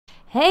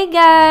Hey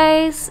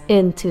guys!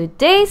 In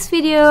today's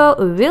video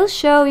we'll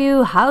show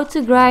you how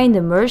to grind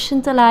the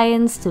Merchant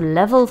Alliance to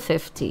level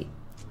 50.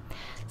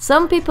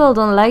 Some people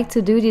don't like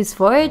to do these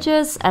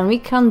voyages and we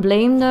can't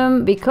blame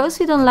them because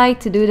we don't like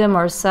to do them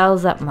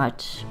ourselves that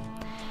much.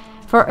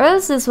 For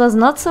us this was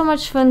not so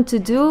much fun to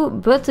do,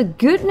 but the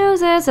good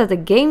news is that the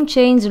game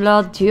changed a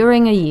lot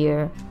during a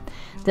year.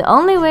 The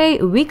only way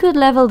we could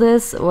level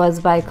this was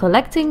by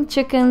collecting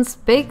chickens,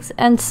 pigs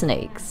and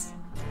snakes.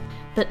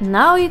 But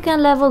now you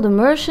can level the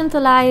Merchant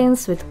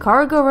Alliance with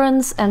cargo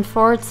runs and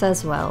forts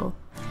as well.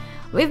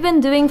 We've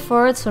been doing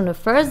forts from the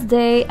first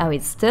day and we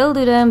still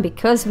do them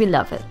because we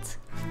love it.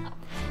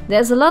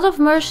 There's a lot of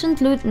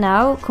merchant loot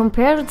now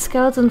compared with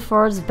skeleton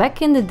forts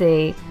back in the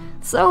day.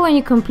 So when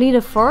you complete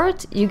a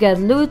fort, you get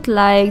loot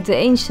like the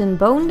ancient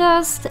bone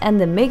dust and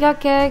the mega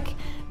keg,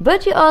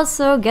 but you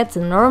also get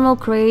the normal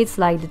crates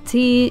like the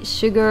tea,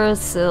 sugar,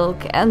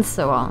 silk and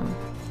so on.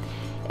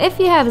 If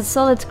you have a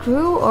solid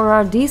crew or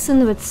are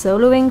decent with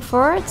soloing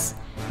forts,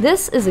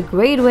 this is a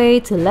great way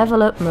to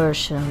level up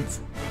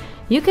merchant.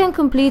 You can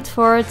complete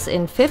forts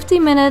in 50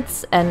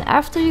 minutes and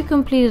after you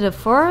completed a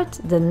fort,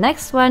 the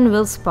next one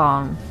will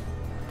spawn.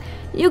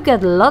 You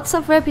get lots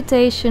of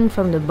reputation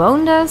from the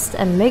bone dust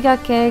and mega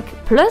keg,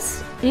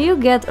 plus you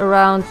get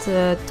around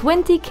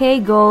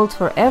 20k gold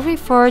for every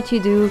fort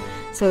you do,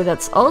 so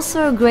that's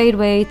also a great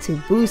way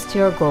to boost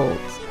your gold.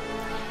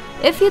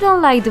 If you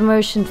don't like the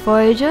merchant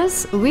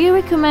voyages, we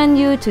recommend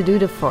you to do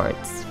the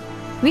forts.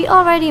 We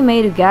already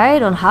made a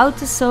guide on how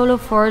to solo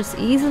forts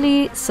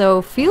easily,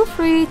 so feel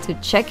free to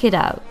check it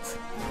out.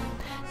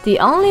 The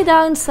only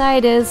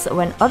downside is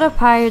when other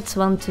pirates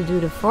want to do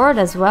the fort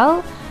as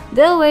well,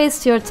 they'll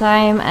waste your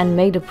time and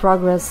make the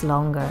progress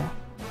longer.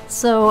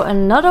 So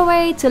another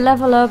way to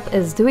level up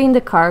is doing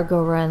the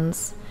cargo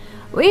runs.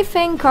 We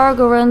think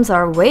cargo runs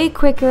are way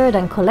quicker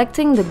than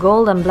collecting the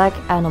gold and black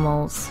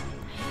animals.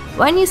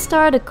 When you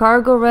start a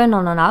cargo run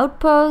on an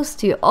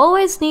outpost, you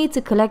always need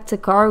to collect the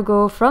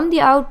cargo from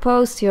the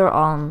outpost you're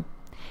on.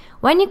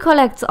 When you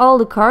collect all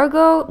the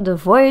cargo, the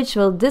voyage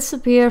will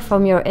disappear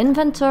from your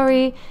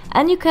inventory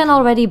and you can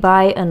already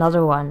buy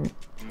another one.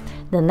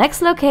 The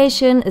next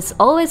location is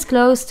always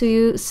close to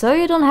you, so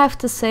you don't have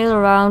to sail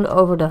around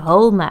over the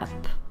whole map.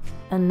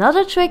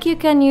 Another trick you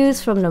can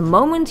use from the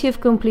moment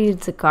you've completed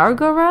the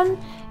cargo run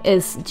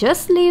is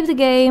just leave the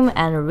game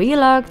and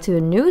relog to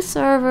a new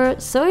server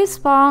so you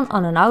spawn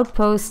on an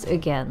outpost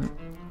again.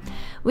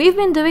 We've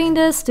been doing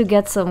this to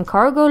get some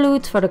cargo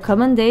loot for the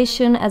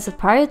commendation as a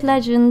pirate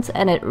legend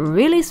and it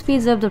really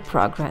speeds up the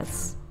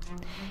progress.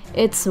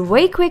 It's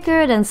way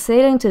quicker than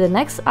sailing to the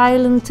next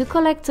island to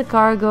collect the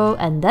cargo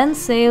and then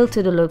sail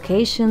to the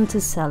location to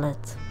sell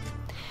it.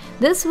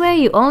 This way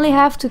you only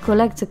have to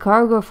collect the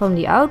cargo from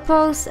the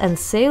outpost and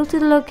sail to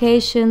the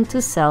location to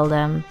sell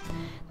them.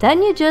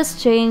 Then you just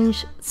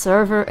change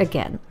server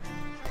again.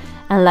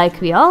 And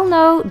like we all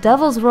know,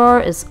 Devil's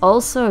Roar is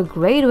also a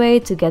great way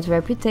to get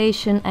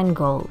reputation and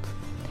gold.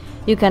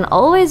 You can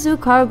always do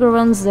cargo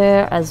runs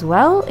there as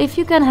well if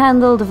you can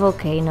handle the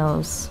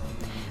volcanoes.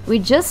 We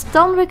just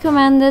don't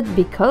recommend it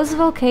because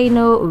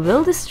volcano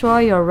will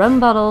destroy your run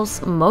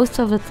bottles most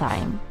of the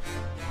time.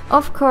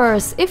 Of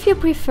course, if you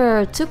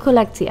prefer to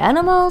collect the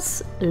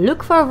animals,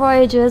 look for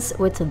voyages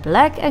with the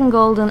black and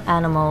golden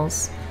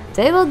animals.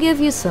 They will give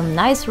you some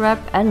nice rep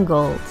and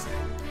gold.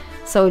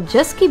 So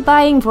just keep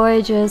buying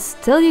voyages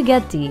till you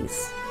get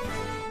these.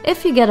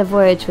 If you get a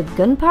voyage with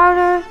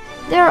gunpowder,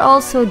 they are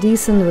also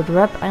decent with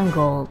rep and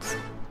gold.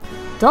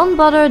 Don't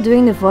bother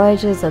doing the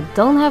voyages that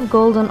don't have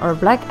golden or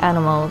black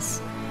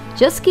animals.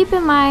 Just keep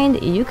in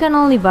mind you can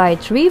only buy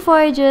 3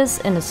 voyages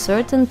in a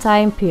certain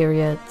time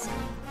period.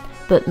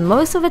 But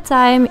most of the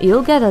time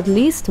you'll get at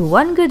least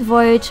 1 good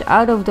voyage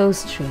out of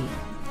those 3.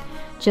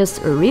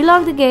 Just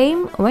relog the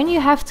game when you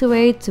have to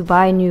wait to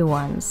buy new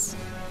ones.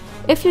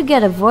 If you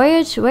get a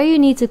voyage where you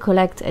need to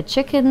collect a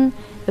chicken,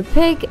 a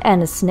pig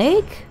and a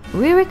snake,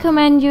 we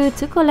recommend you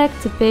to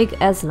collect the pig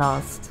as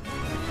last.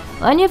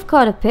 When you've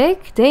caught a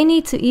pig, they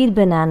need to eat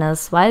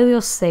bananas while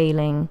you're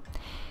sailing.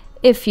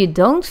 If you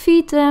don't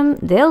feed them,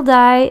 they'll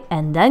die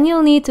and then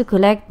you'll need to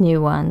collect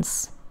new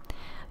ones.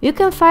 You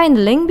can find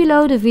the link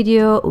below the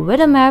video with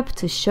a map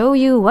to show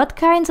you what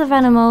kinds of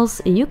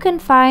animals you can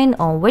find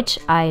on which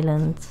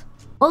island.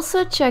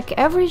 Also check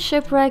every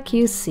shipwreck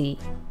you see.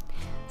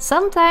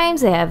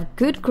 Sometimes they have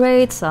good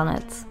grades on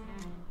it.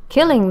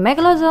 Killing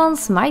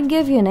megalodons might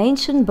give you an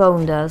ancient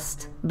bone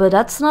dust, but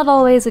that's not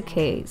always the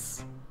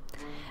case.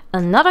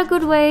 Another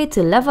good way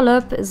to level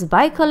up is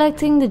by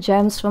collecting the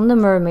gems from the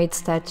mermaid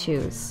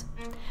statues.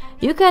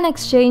 You can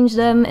exchange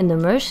them in the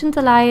Merchant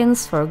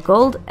Alliance for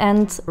gold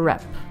and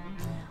rep.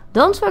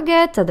 Don't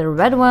forget that the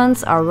red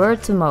ones are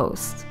worth the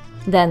most.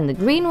 Then the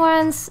green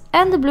ones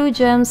and the blue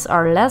gems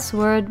are less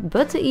worth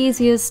but the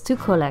easiest to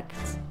collect.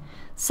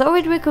 So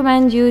we'd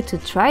recommend you to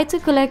try to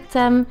collect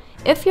them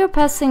if you're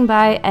passing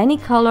by any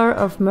color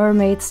of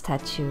mermaid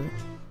statue.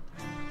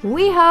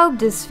 We hope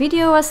this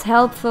video was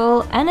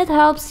helpful and it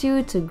helps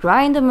you to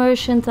grind the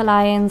Merchant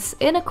Alliance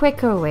in a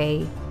quicker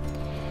way.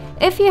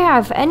 If you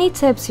have any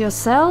tips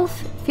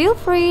yourself, feel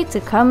free to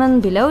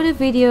comment below the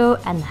video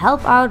and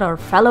help out our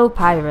fellow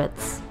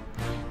pirates.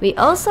 We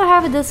also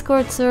have a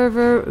Discord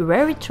server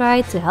where we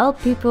try to help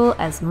people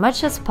as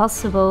much as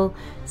possible,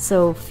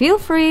 so feel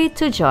free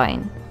to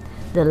join.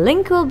 The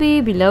link will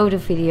be below the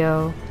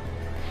video.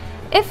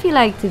 If you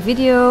liked the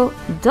video,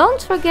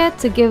 don't forget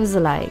to give us a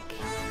like.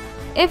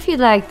 If you'd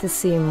like to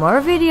see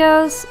more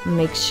videos,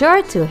 make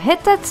sure to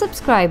hit that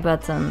subscribe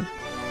button.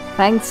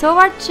 Thanks for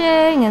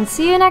watching and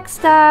see you next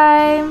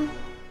time!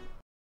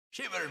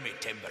 Shiver me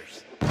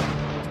timbers.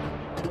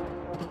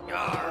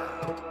 Yarr.